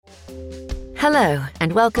Hello,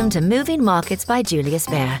 and welcome to Moving Markets by Julius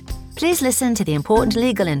Baer. Please listen to the important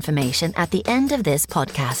legal information at the end of this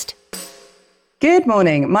podcast. Good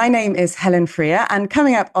morning. My name is Helen Freer, and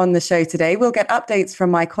coming up on the show today, we'll get updates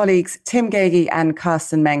from my colleagues Tim Gagie and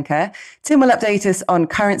Carsten Menke. Tim will update us on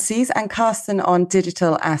currencies and Carsten on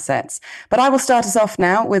digital assets. But I will start us off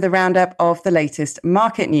now with a roundup of the latest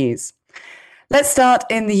market news. Let's start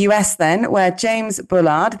in the US then, where James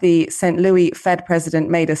Bullard, the St. Louis Fed president,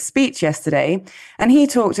 made a speech yesterday, and he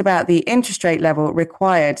talked about the interest rate level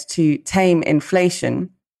required to tame inflation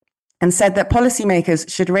and said that policymakers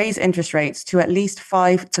should raise interest rates to at least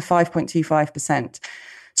 5 to 5.25%.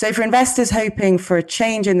 So for investors hoping for a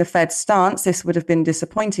change in the Fed's stance, this would have been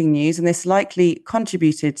disappointing news, and this likely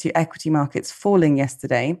contributed to equity markets falling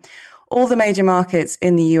yesterday. All the major markets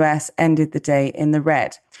in the US ended the day in the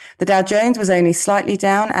red. The Dow Jones was only slightly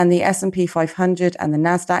down, and the S&P 500 and the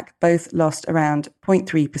Nasdaq both lost around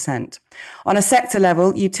 0.3%. On a sector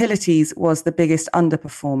level, utilities was the biggest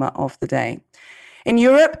underperformer of the day. In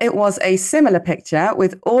Europe, it was a similar picture,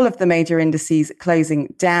 with all of the major indices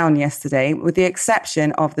closing down yesterday, with the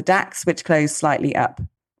exception of the DAX, which closed slightly up.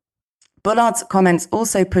 Bullard's comments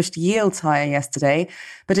also pushed yields higher yesterday,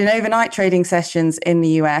 but in overnight trading sessions in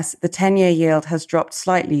the US, the 10-year yield has dropped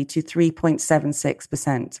slightly to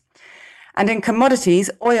 3.76%. And in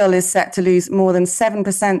commodities, oil is set to lose more than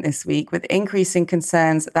 7% this week, with increasing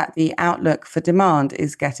concerns that the outlook for demand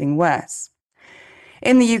is getting worse.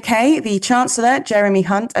 In the UK, the Chancellor, Jeremy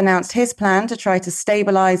Hunt, announced his plan to try to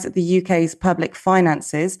stabilise the UK's public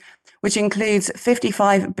finances, which includes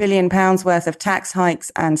 £55 billion worth of tax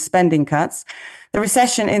hikes and spending cuts. The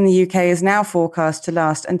recession in the UK is now forecast to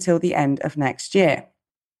last until the end of next year.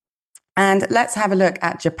 And let's have a look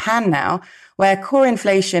at Japan now, where core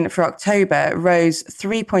inflation for October rose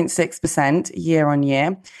 3.6% year on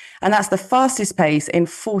year, and that's the fastest pace in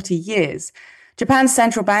 40 years. Japan's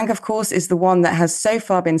central bank, of course, is the one that has so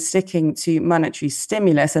far been sticking to monetary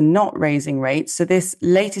stimulus and not raising rates. So this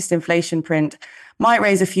latest inflation print might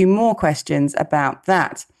raise a few more questions about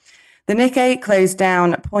that. The Nikkei closed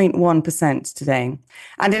down 0.1% today.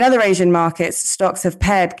 And in other Asian markets, stocks have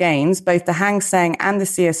paired gains. Both the Hang Seng and the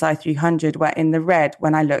CSI 300 were in the red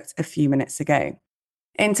when I looked a few minutes ago.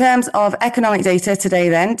 In terms of economic data today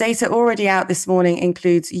then, data already out this morning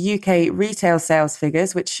includes UK retail sales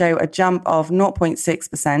figures, which show a jump of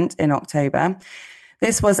 0.6% in October.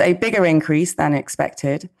 This was a bigger increase than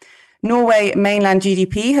expected. Norway mainland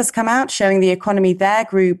GDP has come out, showing the economy there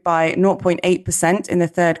grew by 0.8% in the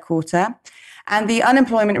third quarter. And the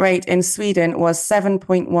unemployment rate in Sweden was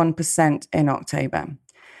 7.1% in October.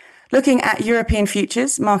 Looking at European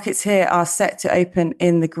futures, markets here are set to open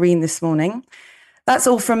in the green this morning. That's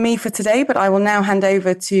all from me for today, but I will now hand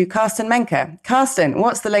over to Carsten Menke. Carsten,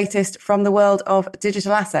 what's the latest from the world of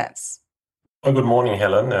digital assets? Well, good morning,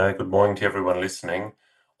 Helen. Good morning to everyone listening.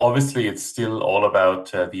 Obviously, it's still all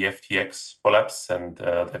about the FTX collapse, and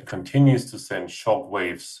that continues to send shock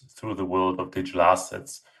waves through the world of digital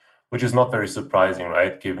assets, which is not very surprising,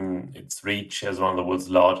 right, given its reach as one of the world's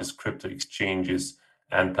largest crypto exchanges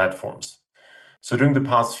and platforms. So during the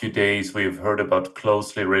past few days, we've heard about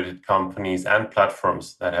closely related companies and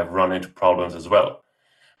platforms that have run into problems as well.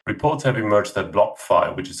 Reports have emerged that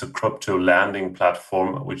BlockFi, which is a crypto lending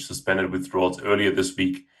platform which suspended withdrawals earlier this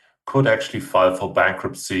week, could actually file for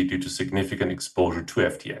bankruptcy due to significant exposure to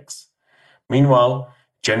FTX. Meanwhile,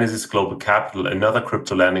 Genesis Global Capital, another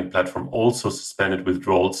crypto lending platform, also suspended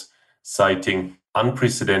withdrawals, citing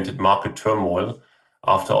unprecedented market turmoil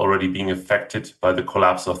after already being affected by the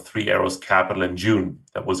collapse of Three Arrows Capital in June.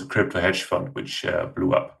 That was a crypto hedge fund which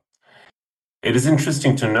blew up. It is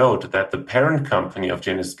interesting to note that the parent company of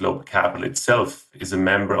Genesis Global Capital itself is a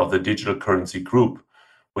member of the Digital Currency Group,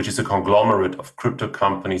 which is a conglomerate of crypto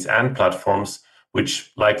companies and platforms,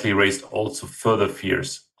 which likely raised also further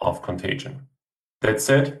fears of contagion. That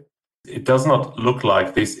said, it does not look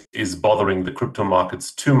like this is bothering the crypto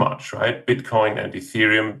markets too much, right? Bitcoin and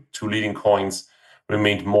Ethereum, two leading coins,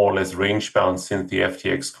 remained more or less range-bound since the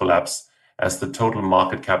FTX collapse, as the total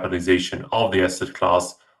market capitalization of the asset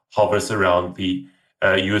class hovers around the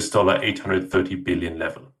US dollar 830 billion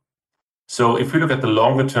level. So if we look at the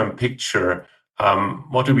longer-term picture,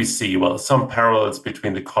 what do we see? Well, some parallels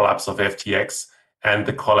between the collapse of FTX and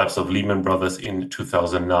the collapse of Lehman Brothers in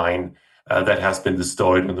 2009. That has been the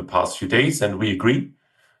story in the past few days, and we agree.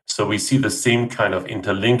 So we see the same kind of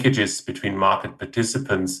interlinkages between market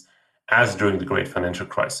participants as during the Great Financial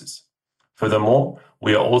Crisis. Furthermore,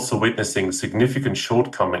 we are also witnessing significant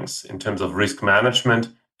shortcomings in terms of risk management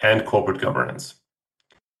and corporate governance.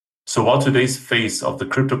 So while today's phase of the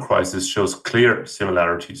crypto crisis shows clear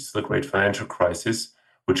similarities to the Great Financial Crisis,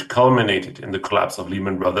 which culminated in the collapse of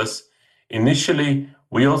Lehman Brothers, initially,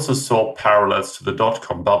 we also saw parallels to the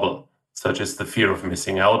dot-com bubble, such as the fear of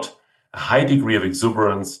missing out, a high degree of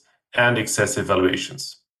exuberance, and excessive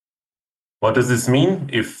valuations. What does this mean?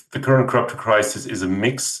 If the current crypto crisis is a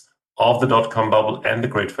mix of the dot-com bubble and the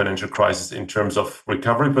great financial crisis in terms of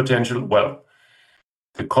recovery potential, well,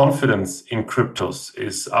 the confidence in cryptos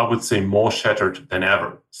is, I would say, more shattered than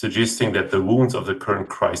ever, suggesting that the wounds of the current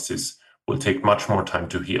crisis will take much more time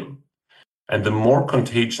to heal. And the more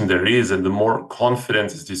contagion there is and the more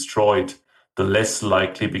confidence is destroyed, the less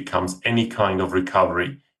likely becomes any kind of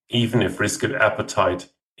recovery, even if risk appetite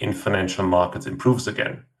in financial markets improves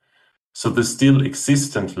again. So the still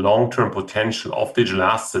existent long-term potential of digital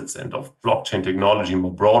assets and of blockchain technology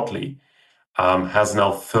more broadly has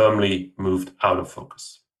now firmly moved out of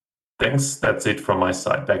focus. Thanks. That's it from my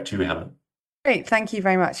side. Back to you, Helen. Great. Thank you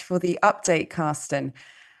very much for the update, Carsten.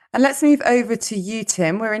 And let's move over to you,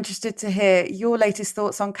 Tim. We're interested to hear your latest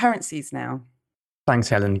thoughts on currencies now. Thanks,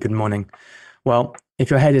 Helen. Good morning. Well, if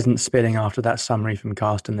your head isn't spinning after that summary from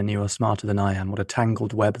Carsten, then you are smarter than I am. What a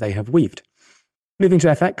tangled web they have weaved. Moving to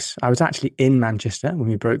FX, I was actually in Manchester when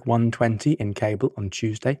we broke 120 in cable on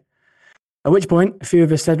Tuesday. At which point, a few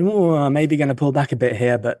of us said, maybe going to pull back a bit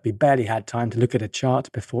here, but we barely had time to look at a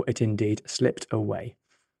chart before it indeed slipped away.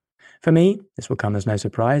 For me, this will come as no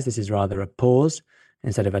surprise. This is rather a pause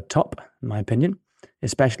instead of a top, in my opinion,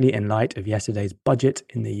 especially in light of yesterday's budget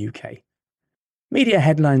in the UK. Media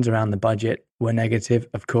headlines around the budget were negative,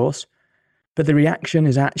 of course, but the reaction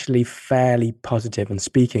is actually fairly positive. And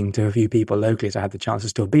speaking to a few people locally, as I had the chance to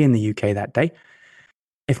still be in the UK that day,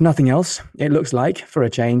 if nothing else, it looks like, for a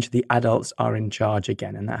change, the adults are in charge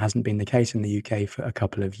again, and that hasn't been the case in the UK for a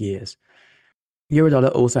couple of years.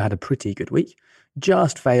 Eurodollar also had a pretty good week,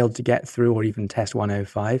 just failed to get through or even test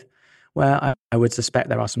 105, where I would suspect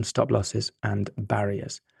there are some stop losses and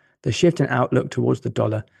barriers. The shift in outlook towards the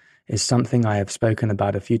dollar is something I have spoken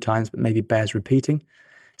about a few times, but maybe bears repeating.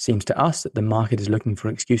 Seems to us that the market is looking for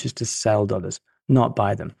excuses to sell dollars, not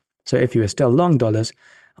buy them. So if you are still long dollars,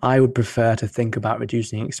 I would prefer to think about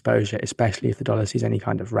reducing exposure, especially if the dollar sees any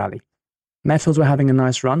kind of rally. Metals were having a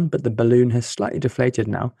nice run, but the balloon has slightly deflated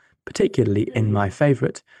now, particularly in my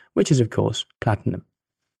favorite, which is, of course, platinum.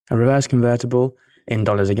 A reverse convertible in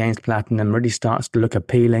dollars against platinum really starts to look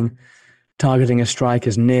appealing, targeting a strike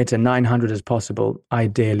as near to 900 as possible,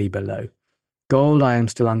 ideally below. Gold I am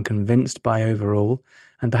still unconvinced by overall,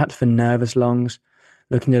 and perhaps for nervous longs,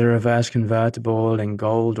 looking at a reverse convertible in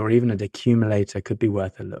gold or even a decumulator could be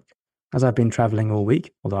worth a look. As I've been traveling all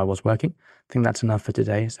week, although I was working, I think that's enough for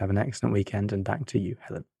today. So have an excellent weekend, and back to you,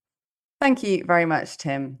 Helen. Thank you very much,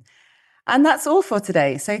 Tim. And that's all for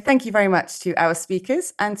today. So thank you very much to our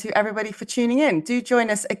speakers and to everybody for tuning in. Do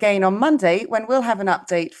join us again on Monday when we'll have an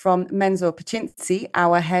update from Mensur Pacinci,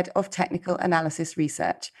 our Head of Technical Analysis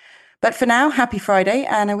Research. But for now, happy Friday,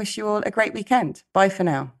 and I wish you all a great weekend. Bye for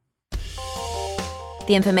now.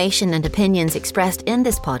 The information and opinions expressed in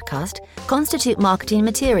this podcast constitute marketing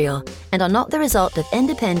material and are not the result of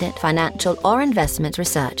independent financial or investment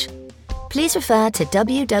research. Please refer to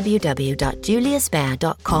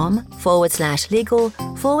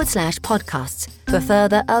www.juliusbaer.com/legal/podcasts for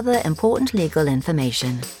further other important legal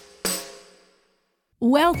information.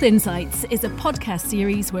 Wealth Insights is a podcast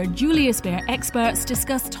series where Julius Baer experts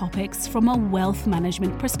discuss topics from a wealth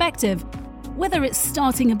management perspective. Whether it's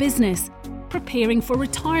starting a business, preparing for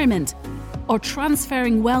retirement, or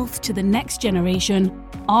transferring wealth to the next generation,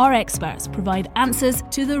 our experts provide answers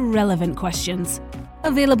to the relevant questions.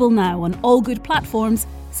 Available now on all good platforms,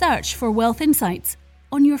 search for Wealth Insights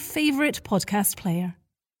on your favourite podcast player.